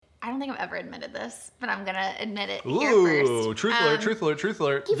I don't think I've ever admitted this, but I'm going to admit it here first. Ooh, truth alert, truth alert, truth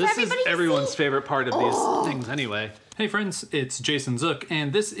alert. This is everyone's favorite part of these things anyway. Hey friends, it's Jason Zook,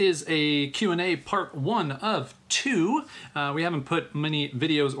 and this is a Q&A part 1 of 2. We haven't put many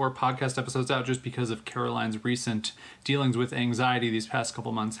videos or podcast episodes out just because of Caroline's recent dealings with anxiety. These past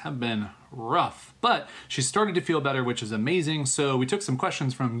couple months have been rough, but she's starting to feel better, which is amazing. So we took some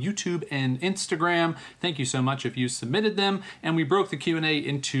questions from YouTube and Instagram. Thank you so much if you submitted them, and we broke the Q&A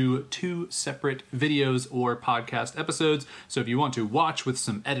into 2 separate videos or podcast episodes. So if you want to watch with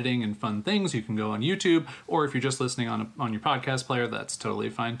some editing and fun things, you can go on YouTube, or if you're just listening on your podcast player, that's totally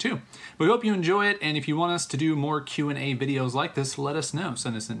fine too. But we hope you enjoy it, and if you want us to do more Q&A videos like this, let us know.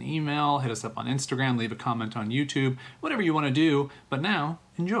 Send us an email, hit us up on Instagram, leave a comment on YouTube, whatever you want to do. But now,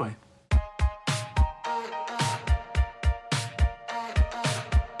 enjoy.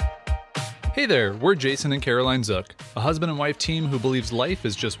 Hey there, we're Jason and Caroline Zook, a husband and wife team who believes life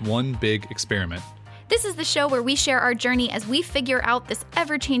is just one big experiment. This is the show where we share our journey as we figure out this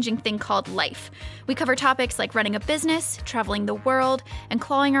ever-changing thing called life. We cover topics like running a business, traveling the world, and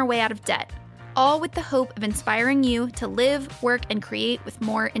clawing our way out of debt, all with the hope of inspiring you to live, work, and create with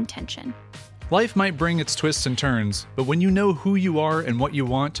more intention. Life might bring its twists and turns, but when you know who you are and what you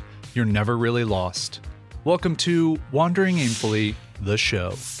want, you're never really lost. Welcome to Wandering Aimfully, the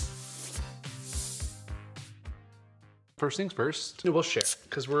show. First things first, we'll share,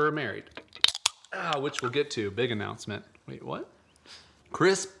 because we're married. Which we'll get to. Big announcement. Wait, what?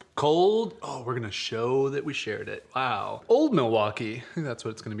 Crisp, cold. Oh, we're going to show that we shared it. Wow. Old Milwaukee. I think that's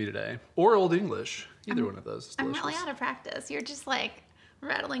what it's going to be today. Or Old English. Either one of those is delicious. I'm really out of practice. You're just like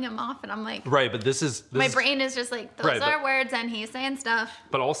rattling them off, and I'm like... Right, but this is... my brain is just like, those are words, and he's saying stuff.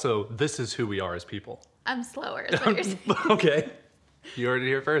 But also, this is who we are as people. I'm slower, is what you're saying. Okay. You heard it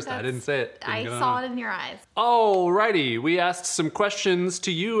here first. I didn't say it. I saw it in your eyes. Alrighty, we asked some questions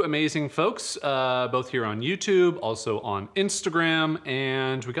to you amazing folks, both here on YouTube, also on Instagram,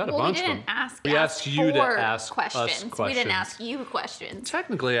 and we got a bunch of them. We asked you to ask questions. Us questions. We didn't ask you questions.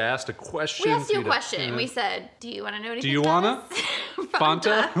 Technically, I asked a question. We asked you a question, and we said, do you want to know anything? Do you wanna?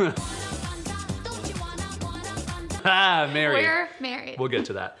 Fanta? Married. We're married. We'll get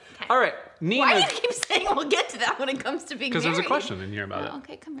to that. Okay. All right. Nina. Why do you keep saying we'll get to that when it comes to being married? Because there's a question in here about it.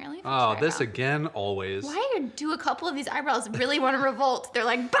 Okay, come really? Oh, this again, always. Why do a couple of these eyebrows really want to revolt? They're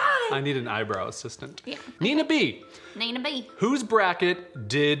like, bye! I need an eyebrow assistant. Yeah. Nina B. Nina B. Whose bracket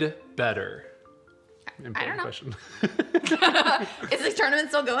did better? Important I don't know. Question. Is this tournament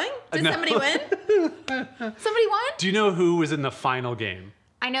still going? Did somebody win? Somebody won? Do you know who was in the final game?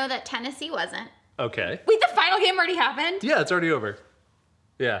 I know that Tennessee wasn't. Okay. Wait, the final game already happened? Yeah, it's already over.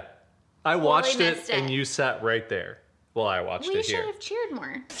 Yeah. I watched it, and you sat right there while I watched it here. We should have cheered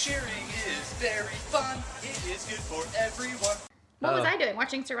more. Cheering is very fun. It is good for everyone. What was I doing?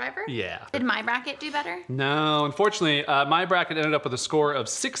 Watching Survivor? Yeah. Did my bracket do better? No, unfortunately, my bracket ended up with a score of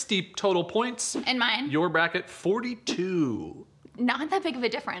 60 total points. And mine? Your bracket, 42. Not that big of a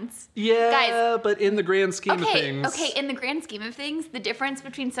difference. Yeah, guys, but in the grand scheme of things. Okay, in the grand scheme of things, the difference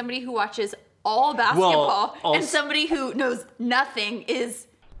between somebody who watches all basketball and somebody who knows nothing is...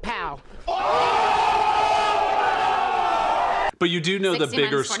 Pow. But you do know the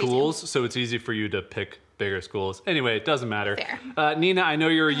bigger 42. schools, so it's easy for you to pick bigger schools. Anyway, it doesn't matter. Fair. Nina, I know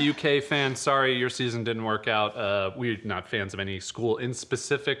you're a UK fan. Sorry, your season didn't work out. We're not fans of any school in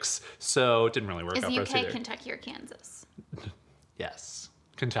specifics, so it didn't really work out for us either. Is UK, Kentucky, or Kansas? Yes.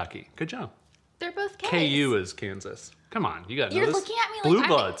 Kentucky. Good job. They're both K's. KU is Kansas. Come on, you gotta know You're this. looking at me Blue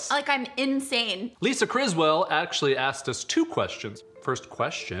Bloods. like I'm insane. Lisa Criswell actually asked us 2 questions. First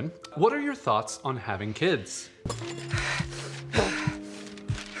question, what are your thoughts on having kids?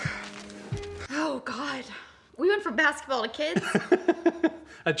 Oh, God. We went from basketball to kids.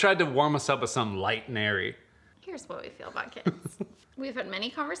 I tried to warm us up with some light and airy. Here's what we feel about kids. We've had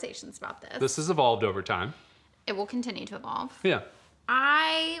many conversations about this. This has evolved over time. It will continue to evolve. Yeah.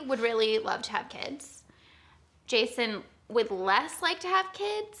 I would really love to have kids. Jason would less like to have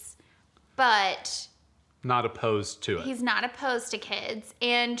kids, but... Not opposed to it. He's not opposed to kids.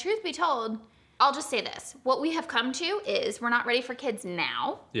 And truth be told, I'll just say this. What we have come to is we're not ready for kids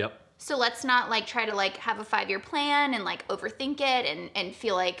now. Yep. So let's not try to have a 5-year plan and overthink it and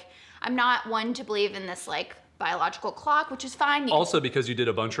feel like I'm not one to believe in this biological clock, which is fine. Also because you did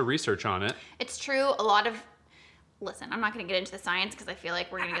a bunch of research on it. It's true. A lot of... Listen, I'm not going to get into the science because I feel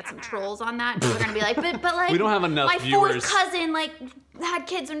like we're going to get some trolls on that. People are going to be like, but we don't have enough my viewers. fourth cousin had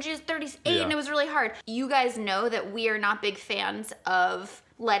kids when she was 38 and it was really hard. You guys know that we are not big fans of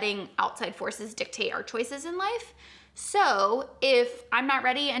letting outside forces dictate our choices in life. So if I'm not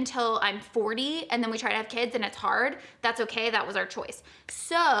ready until I'm 40 and then we try to have kids and it's hard, that's okay. That was our choice.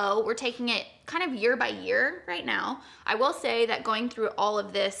 So we're taking it kind of year by year right now. I will say that going through all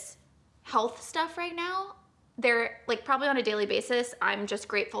of this health stuff right now, they're like probably on a daily basis, I'm just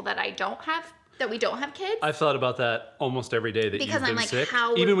grateful that we don't have kids. I've thought about that almost every day that because you've been I'm like, sick.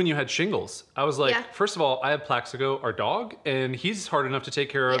 how Even when you had shingles. I was like, Yeah. first of all, I have Plaxico, our dog, and he's hard enough to take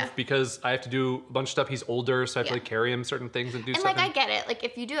care of Yeah. because I have to do a bunch of stuff. He's older, so I have to Yeah. like carry him certain things and do And stuff. like I get it. Like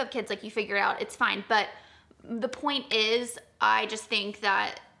if you do have kids, like you figure it out, it's fine. But the point is, I just think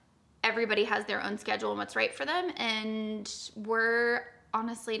that everybody has their own schedule and what's right for them, and we're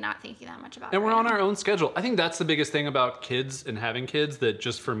honestly not thinking that much about it. And we're right on now. our own schedule. I think that's the biggest thing about kids and having kids that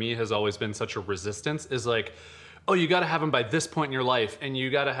just for me has always been such a resistance is like, oh, you got to have them by this point in your life and you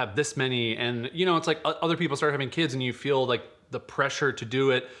got to have this many. And, you know, it's like other people start having kids and you feel like the pressure to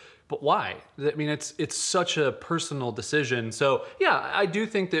do it. But why? I mean, it's such a personal decision. So, yeah, I do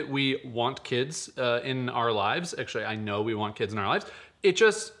think that we want kids in our lives. Actually, I know we want kids in our lives. It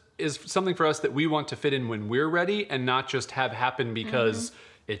just is something for us that we want to fit in when we're ready and not just have happen because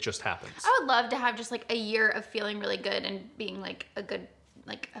it just happens. I would love to have just like a year of feeling really good and being like a good,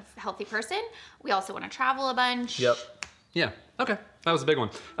 like a healthy person. We also want to travel a bunch. Yep. Yeah. Okay. That was a big one.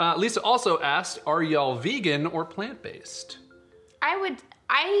 Lisa also asked, are y'all vegan or plant-based?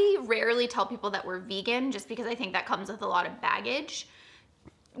 I rarely tell people that we're vegan just because I think that comes with a lot of baggage.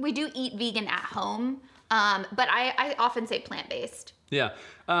 We do eat vegan at home, but I often say plant-based. Yeah.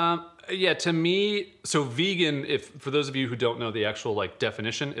 Yeah, to me, so vegan, for those of you who don't know the actual like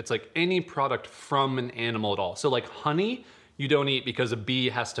definition, it's like any product from an animal at all. So like honey, you don't eat because a bee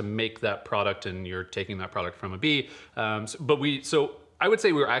has to make that product and you're taking that product from a bee. So I would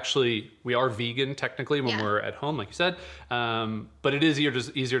say we are vegan technically when Yeah. we're at home, like you said. But it is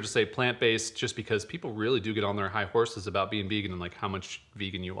easier to say plant-based just because people really do get on their high horses about being vegan and like how much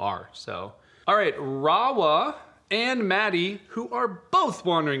vegan you are. So, all right, Rawa and Maddie, who are both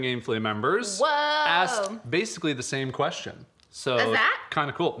Wandering Aimfully members, Whoa. asked basically the same question. So Is that? kind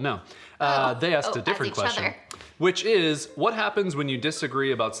of cool. No, they asked a as different each question, other. which is, what happens when you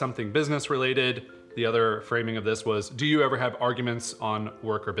disagree about something business related? The other framing of this was, do you ever have arguments on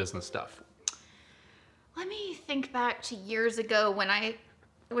work or business stuff? Let me think back to years ago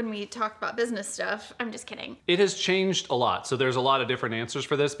when we talked about business stuff. I'm just kidding. It has changed a lot. So there's a lot of different answers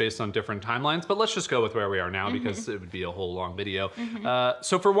for this based on different timelines, but let's just go with where we are now because it would be a whole long video.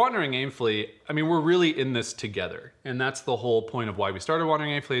 So for Wandering Aimfully, I mean, we're really in this together. And that's the whole point of why we started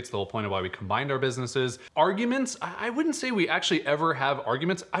Wandering Aimfully. It's the whole point of why we combined our businesses. Arguments, I wouldn't say we actually ever have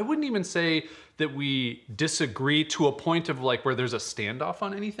arguments. I wouldn't even say that we disagree to a point of like where there's a standoff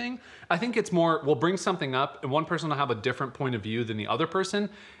on anything. I think it's more, we'll bring something up and one person will have a different point of view than the other person.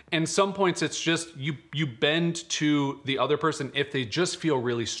 And some points it's just you bend to the other person if they just feel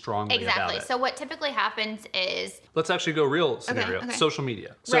really strongly about Exactly. it. So what typically happens is Let's actually go real scenario. okay. Social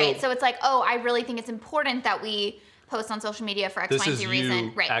media. right. So it's like, oh, I really think it's important that we post on social media for X, This Y, and is Z you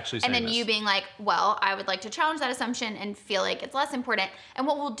reason. Right. actually and saying then you this. being like, well, I would like to challenge that assumption and feel like it's less important. And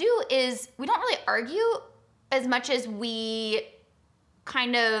what we'll do is we don't really argue as much as we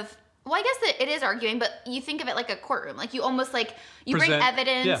kind of, well, I guess that it is arguing, but you think of it like a courtroom. Like you almost like, you bring Present-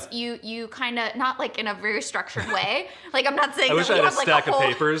 evidence, yeah. you kind of, not like in a very structured way. Like I'm not saying I that wish we I had a have like stack a of whole,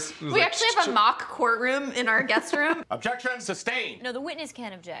 papers. It was we like, actually have a mock courtroom in our guest room. Objection sustained. No, the witness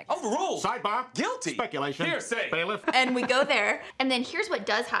can't object. Overruled. Sidebar. Guilty. Speculation. Hearsay. Bailiff. And we go there, and then here's what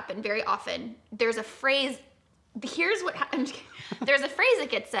does happen very often. There's a phrase, there's a phrase that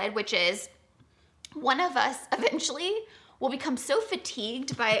gets said, which is, one of us eventually will become so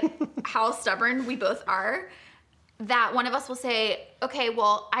fatigued by how stubborn we both are that one of us will say, okay,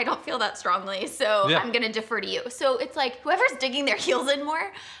 well, I don't feel that strongly, so Yeah. I'm gonna defer to you. So it's like whoever's digging their heels in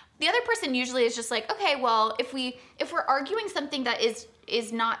more, the other person usually is just like, okay, well, if we're arguing something that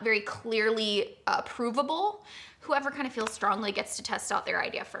is not very clearly provable, whoever kind of feels strongly gets to test out their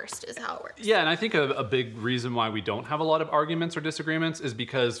idea first is how it works. Yeah, and I think a big reason why we don't have a lot of arguments or disagreements is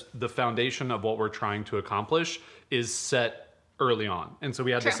because the foundation of what we're trying to accomplish is set early on. And so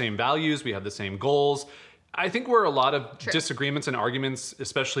we have the True. same values, we have the same goals. I think where a lot of True. disagreements and arguments,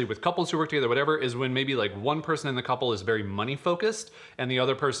 especially with couples who work together, whatever, is when maybe like one person in the couple is very money focused and the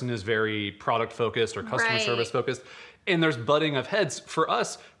other person is very product focused or customer Right. service focused. And there's butting of heads. For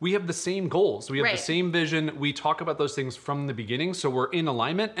us, we have the same goals. We have Right. the same vision. We talk about those things from the beginning, so we're in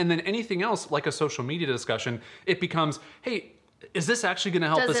alignment. And then anything else, like a social media discussion, it becomes, hey, is this actually going to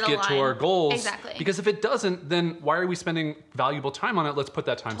help us get to our goals? Exactly. Because if it doesn't, then why are we spending valuable time on it? Let's put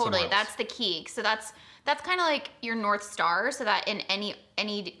that time somewhere else. That's the key. So that's kind of like your North Star, so that in any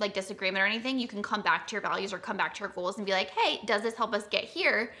like disagreement or anything, you can come back to your values or come back to your goals and be like, hey, does this help us get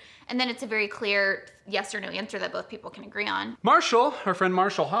here? And then it's a very clear yes or no answer that both people can agree on. Marshall, our friend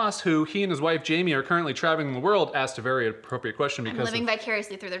Marshall Haas, who he and his wife Jamie are currently traveling the world, asked a very appropriate question because I'm living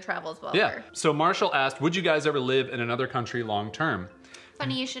vicariously through their travels. Well, yeah. So Marshall asked, would you guys ever live in another country long term?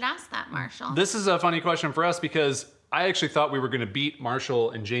 Funny you should ask that, Marshall. This is a funny question for us because I actually thought we were going to beat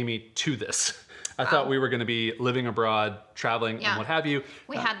Marshall and Jamie to this. I thought we were going to be living abroad, traveling, and what have you.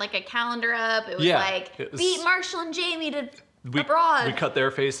 We had like a calendar up. It was beat Marshall and Jamie to abroad. We cut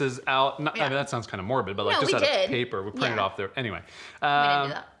their faces out. I mean, that sounds kind of morbid, but like just out of paper. We printed off there. Anyway. We didn't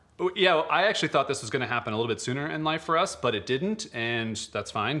do that. Yeah, I actually thought this was going to happen a little bit sooner in life for us, but it didn't, and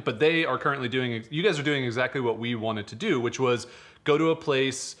that's fine. But they are currently you guys are doing exactly what we wanted to do, which was go to a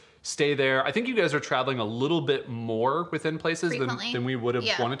place, stay there. I think you guys are traveling a little bit more within places than we would have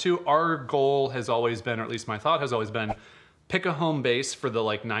wanted to. Our goal has always been, or at least my thought has always been, pick a home base for the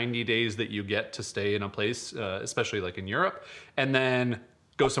like 90 days that you get to stay in a place, especially like in Europe, and then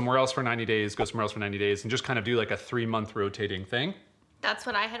go somewhere else for 90 days, go somewhere else for 90 days, and just kind of do like a 3-month rotating thing. That's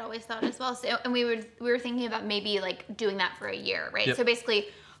what I had always thought as well. So, and we were thinking about maybe like doing that for a year, right? Yep. So basically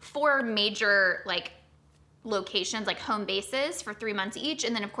 4 major like locations, like home bases for 3 months each,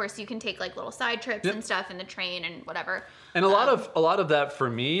 and then of course you can take like little side trips and stuff in the train and whatever. And a lot of that for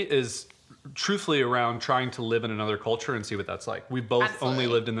me is truthfully around trying to live in another culture and see what that's like. We've both only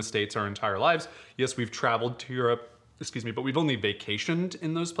lived in the States our entire lives. Yes, we've traveled to Europe, but we've only vacationed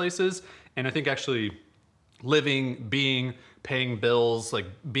in those places. And I think actually living, paying bills, like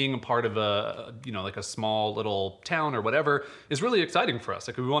being a part of like a small little town or whatever is really exciting for us.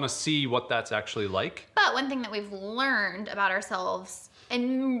 Like we want to see what that's actually like. But one thing that we've learned about ourselves,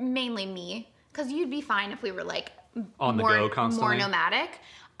 and mainly me, because you'd be fine if we were like on the go constantly, more nomadic.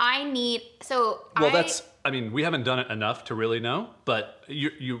 We haven't done it enough to really know, but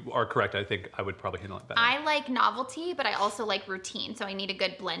you are correct. I think I would probably handle it better. I like novelty, but I also like routine. So I need a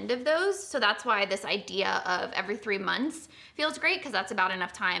good blend of those. So that's why this idea of every 3 months feels great, because that's about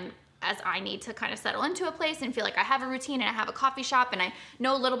enough time as I need to kind of settle into a place and feel like I have a routine and I have a coffee shop and I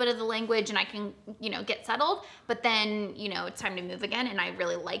know a little bit of the language and I can, get settled. But then, it's time to move again. And I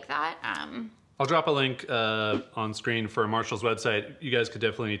really like that. I'll drop a link on screen for Marshall's website. You guys could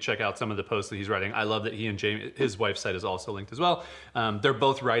definitely check out some of the posts that he's writing. I love that he and Jamie, his wife's site is also linked as well. They're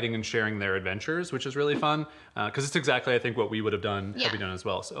both writing and sharing their adventures, which is really fun because it's exactly, I think, what we would have done as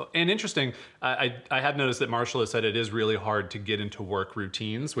well. So, and interesting, I have noticed that Marshall has said it is really hard to get into work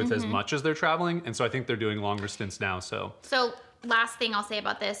routines with as much as they're traveling. And so I think they're doing longer stints now. So last thing I'll say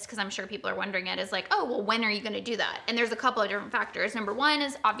about this, because I'm sure people are wondering it, is like, oh, well, when are you going to do that? And there's a couple of different factors. Number 1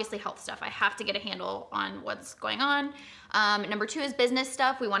 is obviously health stuff. I have to get a handle on what's going on. Number 2 is business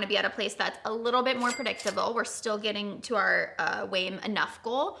stuff. We want to be at a place that's a little bit more predictable. We're still getting to our WAIM enough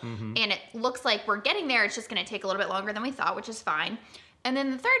goal. And it looks like we're getting there. It's just going to take a little bit longer than we thought, which is fine. And then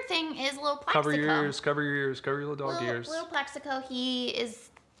the third thing is little Plexico. Cover your ears, cover your little dog ears. Little Plexico, he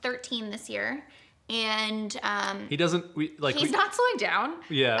is 13 this year. And he's not slowing down.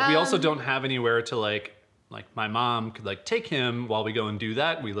 Yeah, we also don't have anywhere to like my mom could like take him while we go and do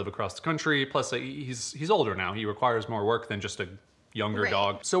that. We live across the country. Plus, he's older now. He requires more work than just a younger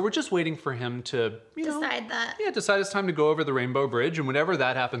dog. So we're just waiting for him to decide it's time to go over the Rainbow Bridge, and whenever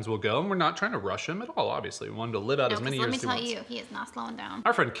that happens, we'll go. And we're not trying to rush him at all. Obviously, we want him to live out as many years as he wants. Let me tell you, he is not slowing down.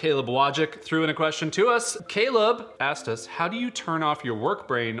 Our friend Caleb Wojcik threw in a question to us. Caleb asked us, "How do you turn off your work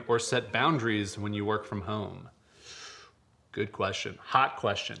brain or set boundaries when you work from home?" Good question. Hot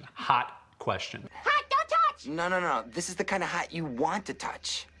question. Hot question. Hot, don't touch! No. This is the kind of hot you want to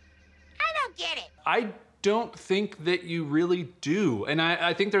touch. I don't get it. I don't think that you really do. And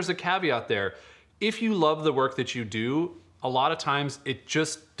I think there's a caveat there. If you love the work that you do, a lot of times it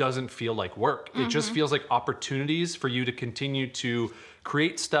just doesn't feel like work. It just feels like opportunities for you to continue to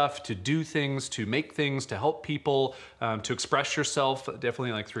create stuff, to do things, to make things, to help people, to express yourself,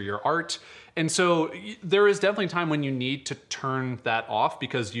 definitely like through your art. And so there is definitely time when you need to turn that off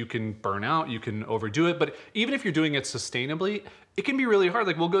because you can burn out, you can overdo it. But even if you're doing it sustainably, it can be really hard.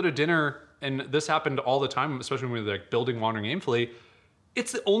 Like we'll go to dinner, and this happened all the time, especially when we're like building Wandering Aimfully.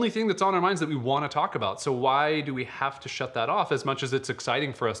 It's the only thing that's on our minds that we want to talk about. So why do we have to shut that off as much as it's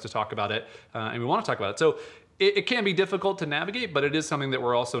exciting for us to talk about it and we want to talk about it? So it can be difficult to navigate, but it is something that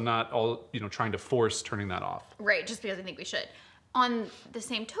we're also not all, trying to force turning that off. Right, just because I think we should. On the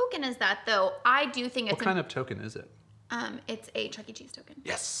same token as that, though, I do think it's... What kind of token is it? It's a Chuck E. Cheese token.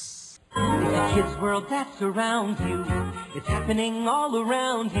 Yes. In the kids' world that's around you, it's happening all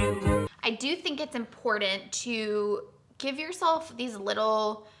around you. I do think it's important to give yourself these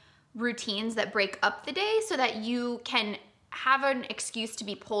little routines that break up the day so that you can have an excuse to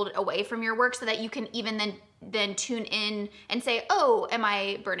be pulled away from your work, so that you can even then tune in and say, oh, am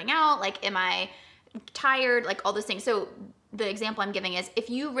I burning out? Like, am I tired? Like, all those things. So the example I'm giving is, if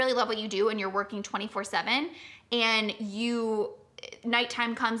you really love what you do and you're working 24/7 and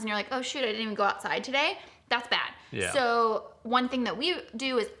nighttime comes and you're like, oh shoot, I didn't even go outside today, that's bad. Yeah. So one thing that we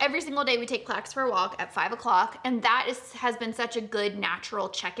do is every single day we take Plax for a walk at 5 o'clock, and that has been such a good natural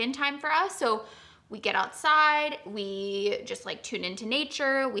check-in time for us. So we get outside, we just like tune into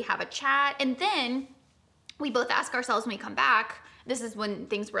nature, we have a chat, and then we both ask ourselves when we come back, this is when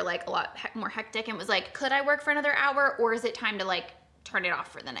things were like a lot more hectic, and it was like, could I work for another hour, or is it time to like turn it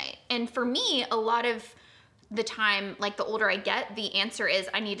off for the night? And for me, a lot of the time, like the older I get, the answer is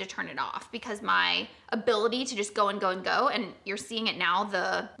I need to turn it off, because my ability to just go and go and go, and you're seeing it now,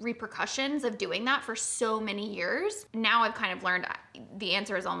 the repercussions of doing that for so many years. Now I've kind of learned the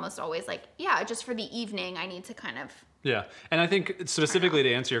answer is almost always like, yeah, just for the evening, I need to kind of. Yeah. And I think specifically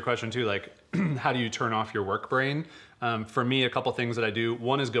to answer your question too, like, how do you turn off your work brain? For me, a couple things that I do.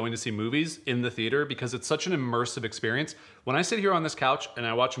 One is going to see movies in the theater, because it's such an immersive experience. When I sit here on this couch and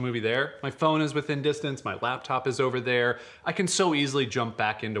I watch a movie there, my phone is within distance, my laptop is over there. I can so easily jump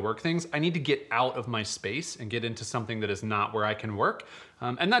back into work things. I need to get out of my space and get into something that is not where I can work.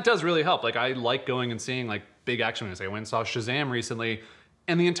 And that does really help. Like, I like going and seeing like big action movies. I went and saw Shazam recently,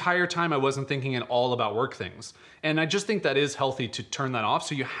 and the entire time I wasn't thinking at all about work things. And I just think that is healthy to turn that off.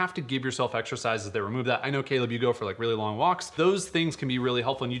 So you have to give yourself exercises that remove that. I know, Caleb, you go for like really long walks. Those things can be really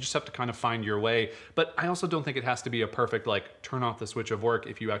helpful, and you just have to kind of find your way. But I also don't think it has to be a perfect, like, turn off the switch of work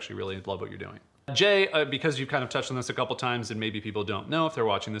if you actually really love what you're doing. Jay, because you've kind of touched on this a couple times, and maybe people don't know if they're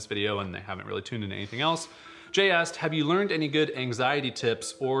watching this video and they haven't really tuned into anything else. Jay asked, have you learned any good anxiety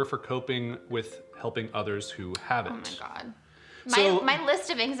tips or for coping with helping others who haven't? Oh my God. My list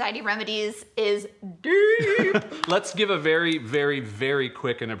of anxiety remedies is deep. Let's give a very, very, very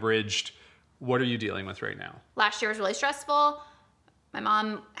quick and abridged, what are you dealing with right now? Last year was really stressful. My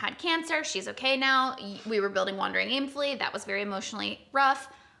mom had cancer. She's okay now. We were building Wandering Aimfully. That was very emotionally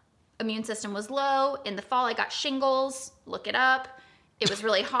rough. Immune system was low. In the fall, I got shingles. Look it up. It was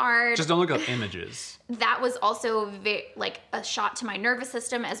really hard. Just don't look up images. That was also like a shot to my nervous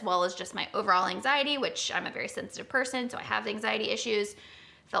system, as well as just my overall anxiety, which I'm a very sensitive person, so I have anxiety issues.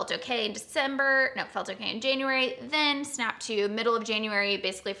 Felt okay in felt okay in January, then snapped to middle of January.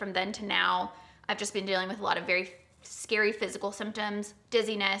 Basically from then to now, I've just been dealing with a lot of very scary physical symptoms: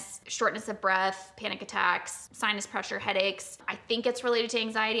 dizziness, shortness of breath, panic attacks, sinus pressure, headaches. I think it's related to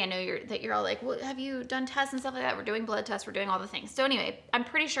anxiety. I know you're all like, well, have you done tests and stuff like that? We're doing blood tests, we're doing all the things. So anyway, I'm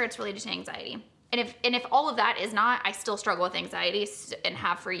pretty sure it's related to anxiety. And if all of that is not, I still struggle with anxiety and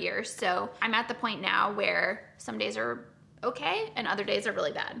have for years. So I'm at the point now where some days are okay and other days are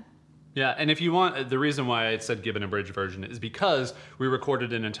really bad. Yeah, and if you want, the reason why I said give an abridged version is because we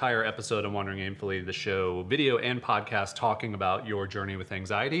recorded an entire episode of Wandering Aimfully, the show, video and podcast, talking about your journey with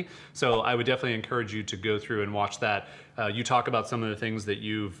anxiety. So I would definitely encourage you to go through and watch that. You talk about some of the things that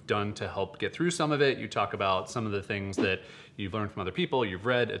you've done to help get through some of it. You talk about some of the things that you've learned from other people, you've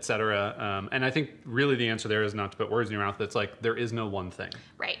read, etc. And I think really the answer there is not to put words in your mouth, but it's like there is no one thing.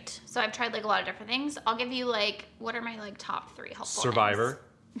 Right. So I've tried like a lot of different things. I'll give you like, what are my like top 3 helpful Survivor. things?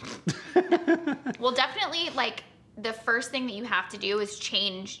 Well, definitely, like, the first thing that you have to do is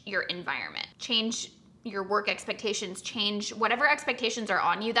change your environment, change your work expectations, change whatever expectations are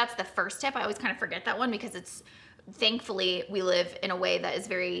on you. That's the first tip. I always kind of forget that one because it's, thankfully, we live in a way that is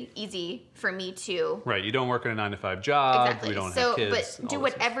very easy for me to. Right. You don't work in a 9-to-5 job. Exactly. We don't have kids. But do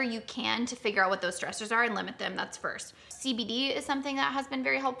whatever you can to figure out what those stressors are and limit them. That's first. CBD is something that has been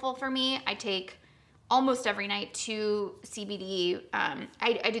very helpful for me. I take almost every night 2 CBD.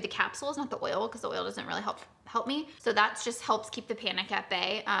 I do the capsules, not the oil, because the oil doesn't really help me. So that just helps keep the panic at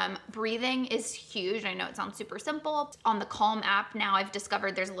bay. Breathing is huge. I know it sounds super simple. On the Calm app now, I've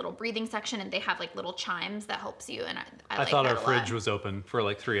discovered there's a little breathing section, and they have like little chimes that helps you. And I like thought that our a lot. fridge was open for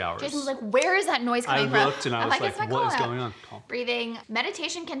like 3 hours. Jason was like, where is that noise coming from? I looked and I was like, what is going on? Calm. Breathing.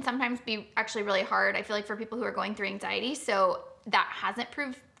 Meditation can sometimes be actually really hard, I feel like, for people who are going through anxiety. So that hasn't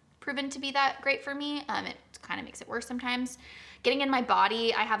proven to be that great for me. It kind of makes it worse sometimes. Getting in my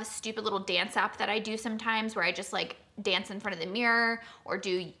body, I have a stupid little dance app that I do sometimes where I just like dance in front of the mirror or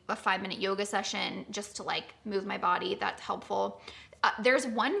do a 5-minute yoga session just to like move my body. That's helpful. There's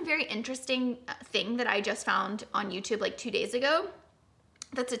one very interesting thing that I just found on YouTube like 2 days ago.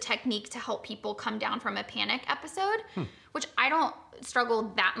 that's a technique to help people come down from a panic episode, which I don't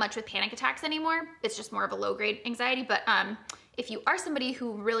struggle that much with panic attacks anymore. It's just more of a low-grade anxiety. But if you are somebody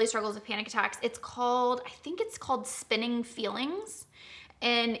who really struggles with panic attacks, I think it's called spinning feelings.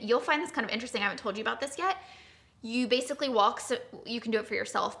 And you'll find this kind of interesting. I haven't told you about this yet. You basically so you can do it for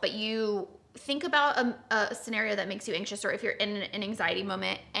yourself, but you think about a scenario that makes you anxious, or if you're in an anxiety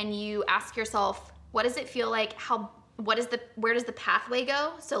moment, and you ask yourself, what does it feel like? Where does the pathway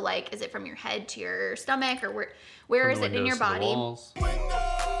go? So like, is it from your head to your stomach, or where is it in your body? From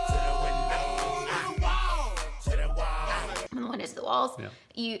the windows to the walls.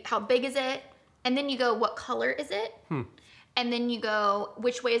 Yeah. How big is it? And then you go, what color is it? And then you go,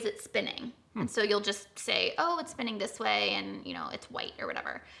 which way is it spinning? And so you'll just say, oh, it's spinning this way, and it's white or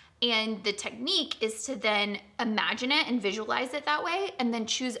whatever. And the technique is to then imagine it and visualize it that way, and then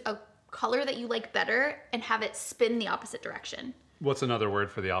choose a color that you like better and have it spin the opposite direction. What's another word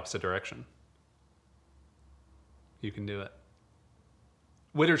for the opposite direction? You can do it.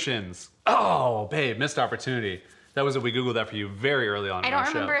 Widdershins. Oh, babe, missed opportunity. That was we Googled that for you very early on. I don't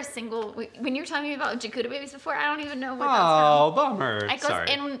remember a single. When you were telling me about Jakuta babies before, I don't even know what that's from. Oh, bummer. It goes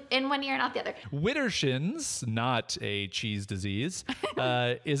in one ear, not the other. Widdershins, not a cheese disease,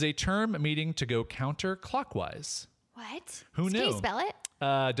 is a term meaning to go counterclockwise. What? Who knew? Can you spell it?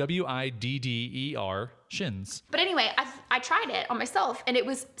 WIDDER, shins. But anyway, I tried it on myself, and it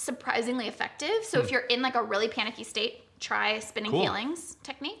was surprisingly effective. So if you're in like a really panicky state, try spinning feelings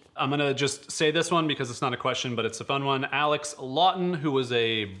technique. I'm going to just say this one because it's not a question, but it's a fun one. Alex Lawton, who was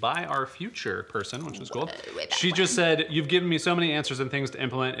a Buy Our Future person, which is cool. She just said, you've given me so many answers and things to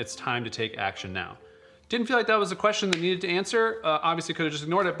implement. It's time to take action now. Didn't feel like that was a question that needed to answer. Obviously could have just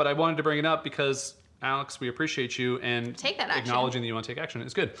ignored it, but I wanted to bring it up because Alex, we appreciate you, and take that action. Acknowledging that you want to take action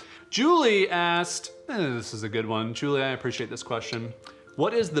is good. Julie asked, this is a good one. Julie, I appreciate this question.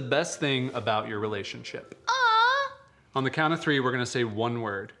 What is the best thing about your relationship? On the count of 3, we're going to say one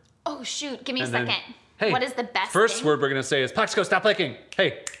word. Oh, shoot. Give me a second. Hey, what is the best first thing? word we're going to say is, Plaxico, stop clicking.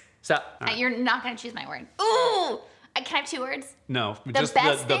 Hey, stop. Right. You're not going to choose my word. Ooh! Can I have 2 words? No. Just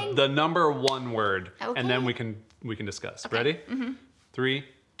best thing? The number one word. Okay. And then we can discuss. Okay. Ready? Mm-hmm. 3,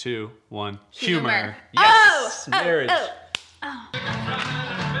 2, 1. Humor. Yes! Marriage.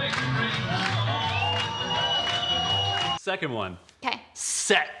 Second one. Okay.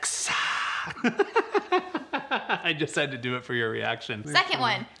 Sex. I just had to do it for your reaction. Second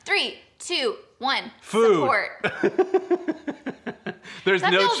one. 3, 2, 1. Food. Support. There's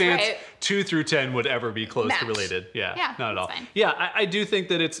that no chance right. 2 through 10 would ever be closely related. Yeah, not at all. Fine. Yeah, I do think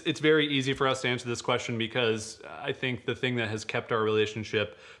that it's very easy for us to answer this question because I think the thing that has kept our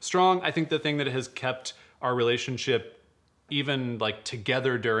relationship strong, I think the thing that has kept our relationship even like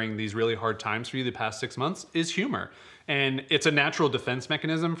together during these really hard times for you the past 6 months is humor. And it's a natural defense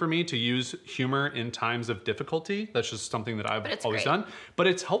mechanism for me to use humor in times of difficulty. That's just something that I've always done. But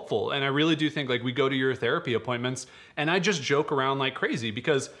it's helpful. And I really do think like we go to your therapy appointments and I just joke around like crazy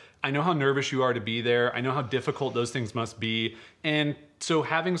because I know how nervous you are to be there. I know how difficult those things must be. And so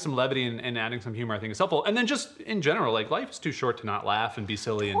having some levity and adding some humor I think is helpful. And then just in general, like life is too short to not laugh and be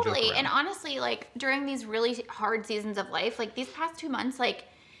silly and joke around. And honestly, like during these really hard seasons of life, like these past 2 months, like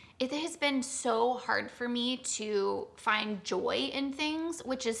it has been so hard for me to find joy in things,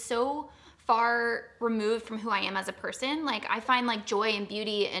 which is so far removed from who I am as a person. Like I find like joy and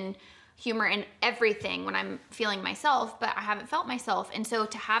beauty and humor in everything when I'm feeling myself, but I haven't felt myself. And so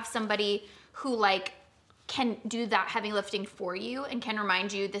to have somebody who like can do that heavy lifting for you and can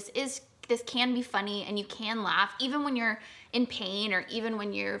remind you this can be funny and you can laugh even when you're in pain or even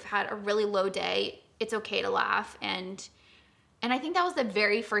when you've had a really low day, it's okay to laugh. And I think that was the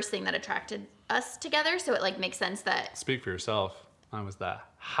very first thing that attracted us together. So it like makes sense that. Speak for yourself. I was the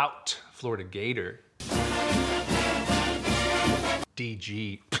Hout Florida Gator.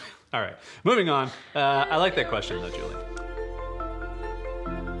 DG. All right, moving on. I like that question though, Julie.